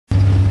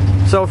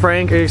So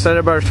Frank, are you excited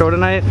about our show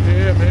tonight?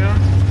 Yeah,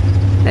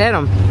 man.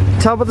 Adam,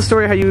 tell about the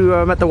story how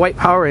you met the white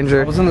Power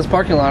Ranger. I was in this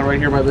parking lot right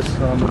here by this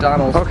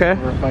McDonald's. Okay.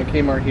 By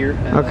Kmart here.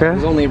 And, okay. It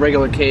was only a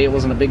regular K, it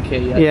wasn't a big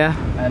K yet. Yeah.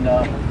 And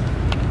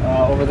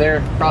over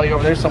there, probably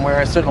over there somewhere,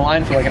 I stood in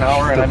line for like an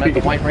hour and I met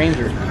the White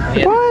Ranger.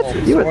 What?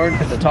 You sword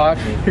to talk.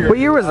 What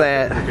year was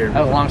that? That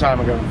was a long time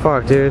ago.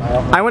 Fuck, dude.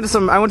 I went to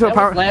a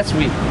Power. Last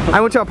week.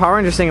 I went to a Power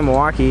Ranger thing in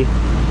Milwaukee.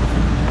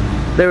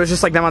 There was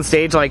just like them on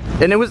stage, like,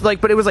 and it was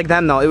like, but it was like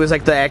them though. It was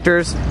like the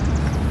actors,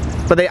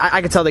 but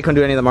I could tell they couldn't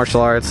do any of the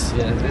martial arts.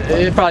 Yeah,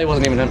 it probably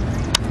wasn't even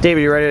him.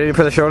 David, you ready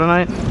for the show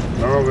tonight?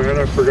 Oh man,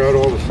 I forgot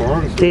all the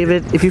songs.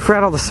 David, if you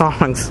forgot all the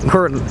songs,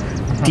 we're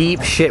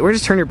deep shit. We're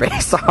just turn your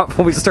bass off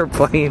when we start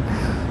playing.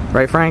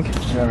 Right, Frank?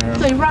 Yeah, man.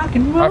 Play rock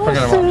and roll. I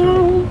forgot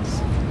about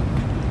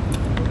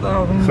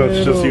two. So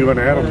it's just you and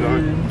Adam,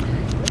 John.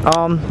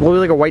 We'll do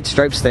like a white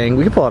stripes thing.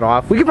 We could pull it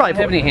off. We could probably. I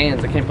don't have any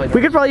hands. I can't play. We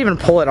could probably even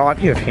pull it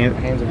off. You have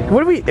hands again.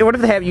 What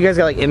if they have you guys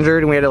got like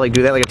injured and we had to like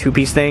do that like a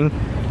two-piece thing?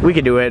 We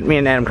could do it. Me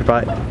and Adam could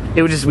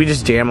probably. We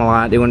just jam a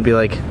lot. It wouldn't be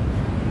like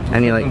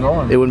any like.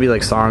 It wouldn't be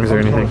like songs or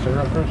anything.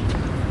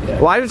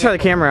 Well, I just try the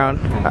camera out.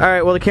 All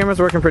right. Well, the camera's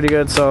working pretty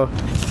good, so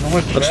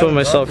let's film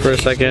myself for a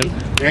second.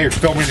 Yeah, you're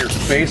filming your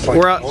face like.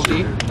 We're out.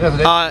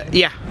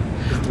 Yeah.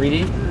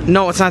 3D?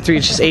 No, it's not 3D.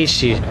 It's just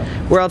HD.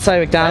 We're outside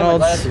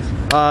McDonald's.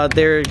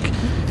 They're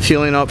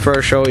fueling up for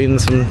our show, eating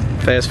some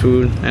fast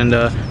food, and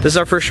this is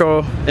our first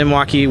show in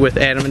Milwaukee with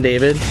Adam and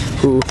David,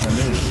 who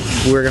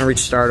we're gonna reach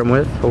stardom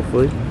with,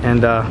 hopefully.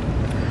 And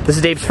this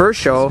is Dave's first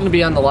show. It's gonna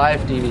be on the live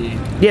DVD.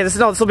 Yeah, this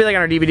will be like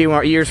on our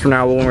DVD years from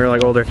now when we're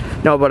like older.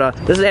 No, but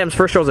this is Adam's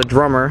first show as a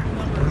drummer,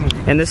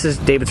 and this is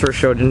David's first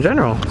show in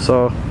general.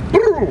 So,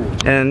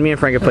 and me and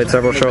Frank have played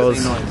several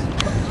shows.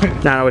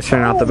 Not always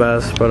turning out the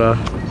best, but all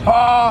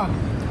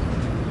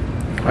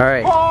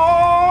right.